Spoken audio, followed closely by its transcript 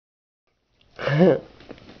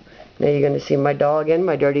Now you're going to see my dog and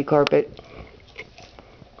my dirty carpet.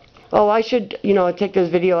 Oh, I should, take this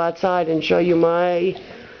video outside and show you my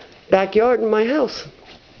backyard and my house.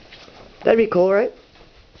 That'd be cool, right?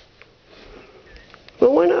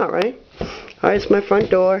 Well, why not, right? Alright, it's my front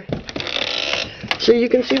door. So you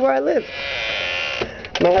can see where I live.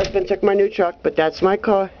 My husband took my new truck, but that's my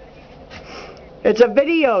car. It's a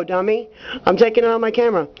video, dummy. I'm taking it on my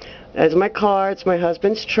camera. That's my car. It's my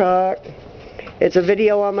husband's truck. It's a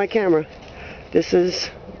video on my camera. This is...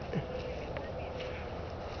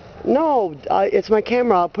 No, it's my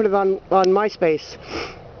camera. I'll put it on MySpace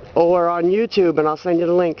or on YouTube, and I'll send you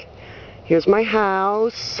the link. Here's my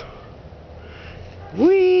house.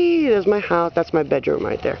 Whee! There's my house. That's my bedroom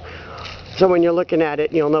right there. So when you're looking at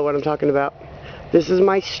it, you'll know what I'm talking about. This is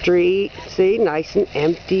my street. See? Nice and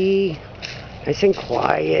empty. Nice and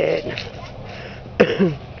quiet.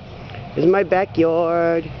 This is my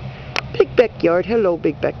backyard. Big backyard. Hello,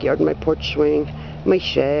 big backyard. My porch swing. My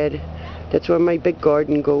shed. That's where my big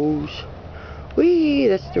garden goes. Whee!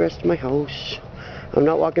 That's the rest of my house. I'm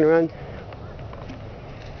not walking around.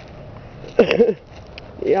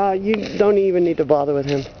 Yeah, you don't even need to bother with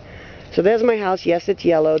him. So there's my house. Yes, it's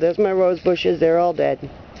yellow. There's my rose bushes. They're all dead.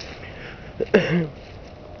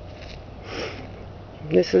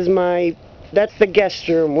 This is that's the guest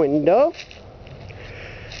room window.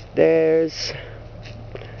 There's,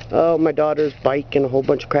 my daughter's bike and a whole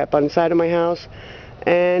bunch of crap on the side of my house.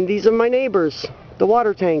 And these are my neighbors. The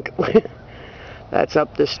water tank. That's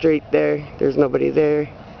up the street there. There's nobody there.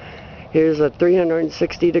 Here's a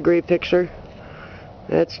 360-degree picture.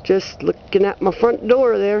 That's just looking at my front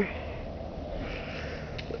door there.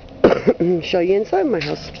 Show you inside my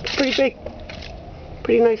house. It's pretty big.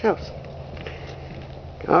 Pretty nice house.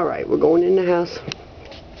 Alright, we're going in the house.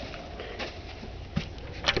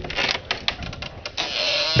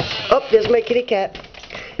 Oh, there's my kitty cat.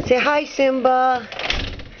 Say hi, Simba.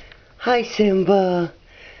 Hi, Simba.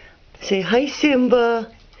 Say hi,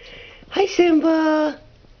 Simba. Hi, Simba.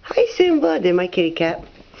 Hi, Simba. There's my kitty cat.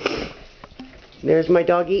 There's my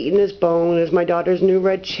dog eating his bone. There's my daughter's new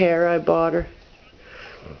red chair I bought her.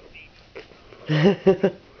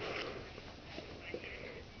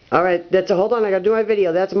 Alright, hold on, I gotta do my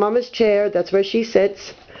video. That's Mama's chair. That's where she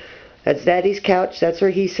sits. That's Daddy's couch. That's where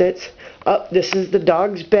he sits. Oh, this is the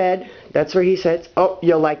dog's bed. That's where he sits. Oh,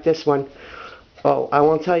 you'll like this one. Oh, I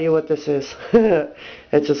won't tell you what this is.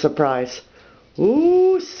 It's a surprise.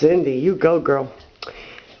 Ooh, Cindy, you go, girl.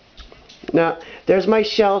 Now, there's my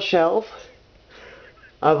shell shelf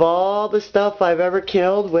of all the stuff I've ever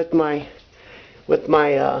killed with my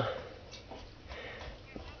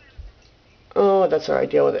oh, that's alright,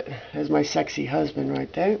 deal with it. There's my sexy husband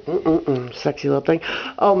right there. Sexy little thing.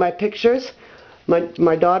 Oh, my pictures.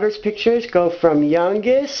 My daughter's pictures go from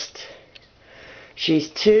youngest. She's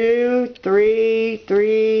 2,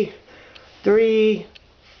 3,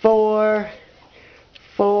 4,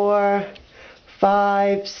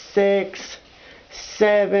 5, 6,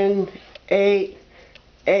 7, 8.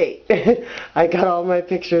 I got all my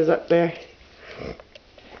pictures up there.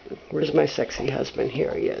 Where's my sexy husband?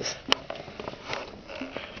 Here he is.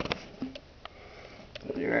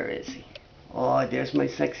 Where is he? Oh, there's my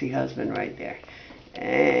sexy husband right there.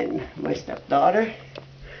 And my stepdaughter.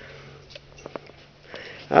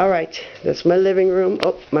 Alright, that's my living room.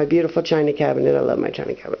 Oh, my beautiful china cabinet. I love my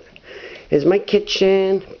china cabinet. Here's my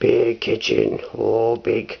kitchen. Big kitchen. Oh,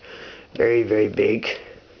 big. Very, very big.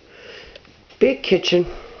 Big kitchen.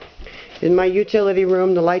 In my utility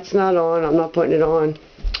room. The light's not on. I'm not putting it on.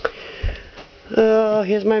 Oh,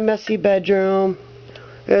 here's my messy bedroom.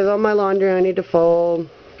 There's all my laundry I need to fold.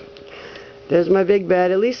 There's my big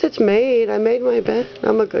bed. At least it's made. I made my bed.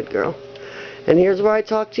 I'm a good girl. And here's where I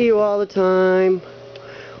talk to you all the time.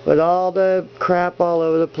 With all the crap all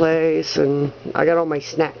over the place. And I got all my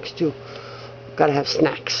snacks too. Gotta have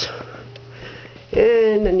snacks.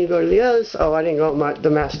 And then you go to the others. Oh, I didn't go to the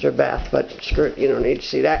master bath. But screw it. You don't need to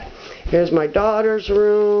see that. Here's my daughter's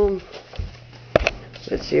room.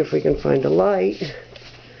 Let's see if we can find a light.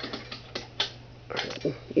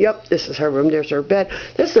 Yep, this is her room. There's her bed.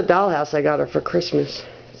 This is the dollhouse I got her for Christmas.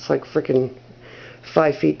 It's like freaking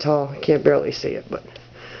 5 feet tall. I can't barely see it, but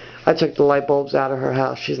I took the light bulbs out of her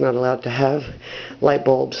house. She's not allowed to have light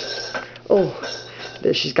bulbs. Oh,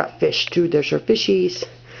 there she's got fish too. There's her fishies.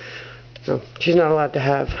 No, she's not allowed to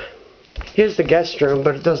have. Here's the guest room,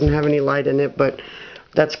 but it doesn't have any light in it, but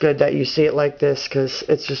that's good that you see it like this because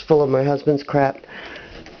it's just full of my husband's crap.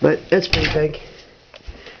 But it's pretty big.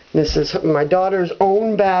 This is my daughter's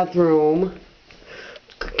own bathroom.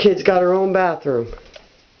 Kid's got her own bathroom.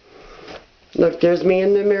 Look, there's me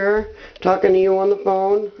in the mirror, talking to you on the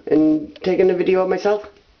phone, and taking a video of myself.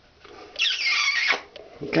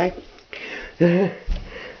 Okay? She's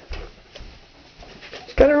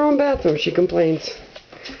got her own bathroom, she complains.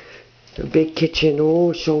 A big kitchen,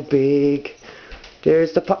 oh, so big.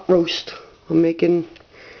 There's the pot roast. I'm making,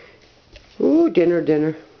 ooh,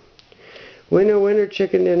 dinner. Winter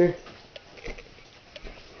chicken dinner.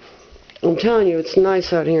 I'm telling you, it's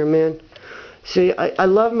nice out here, man. See, I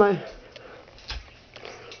love my...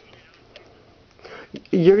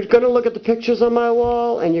 You're going to look at the pictures on my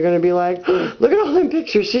wall, and you're going to be like, look at all them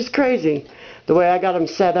pictures. She's crazy. The way I got them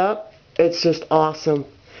set up, it's just awesome.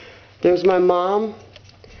 There's my mom,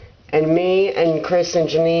 and me, and Chris and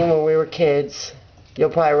Janine when we were kids.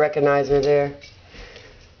 You'll probably recognize her there.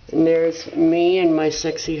 And there's me and my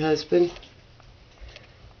sexy husband.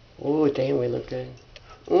 Oh, damn, we look good.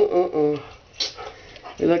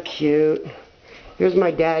 We look cute. Here's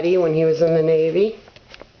my daddy when he was in the Navy.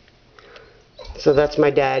 So that's my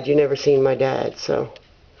dad. You never seen my dad, so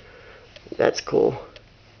that's cool.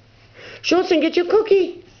 Schultzen, get your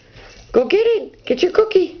cookie. Go get it. Get your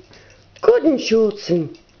cookie. Good one,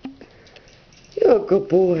 Schultzen. You're a good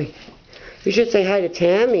boy. You should say hi to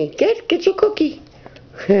Tammy. Get your cookie.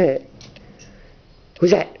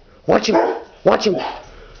 Who's that? Watch him. Watch him.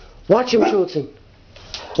 Watch him, Schultzen.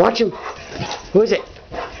 Watch him. Who is it?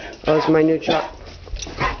 Oh, it's my new truck.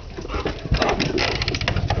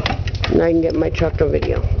 Now I can get my truck on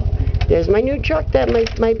video. There's my new truck that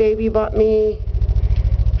my baby bought me.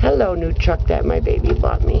 Hello, new truck that my baby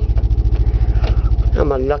bought me.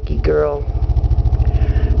 I'm a lucky girl.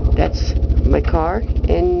 That's my car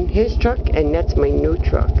and his truck, and that's my new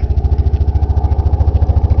truck.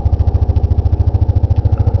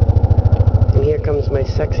 And here comes my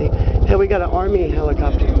sexy... Hey, we got an Army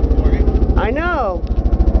helicopter. I know!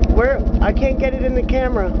 I can't get it in the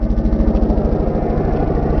camera.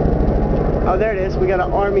 Oh, there it is. We got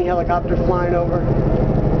an Army helicopter flying over.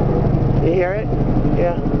 You hear it?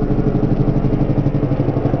 Yeah.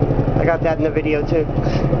 I got that in the video too.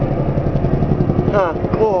 Huh,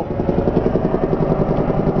 cool.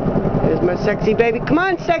 There's my sexy baby. Come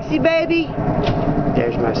on, sexy baby.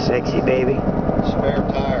 There's my sexy baby. Spare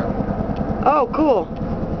tire. Oh, cool.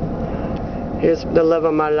 Here's the love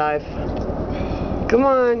of my life. Come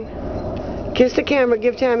on. Kiss the camera.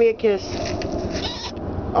 Give Tammy a kiss.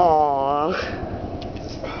 Aww.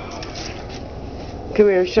 Come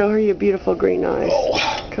here. Show her your beautiful green eyes.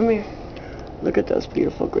 Oh. Come here. Look at those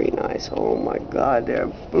beautiful green eyes. Oh my God, they're...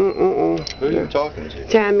 Who are you talking to?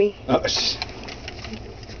 Tammy. Oh.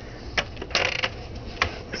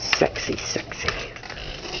 Sexy.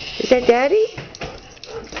 Is that Daddy?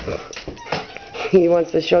 He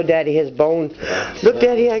wants to show Daddy his bone. Look,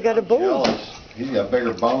 Daddy, I got a bone. Jealous. He's got a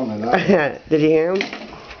bigger bone than I do. Did you hear him?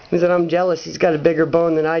 He said, I'm jealous. He's got a bigger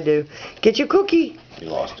bone than I do. Get your cookie. He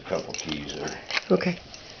lost a couple keys there. Okay.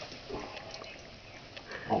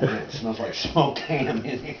 Oh man, it smells like smoked ham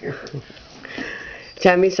in here.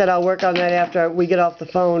 Tammy said I'll work on that after we get off the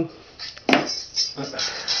phone.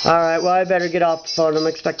 Alright, well I better get off the phone. I'm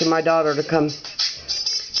expecting my daughter to come.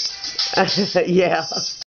 Yeah.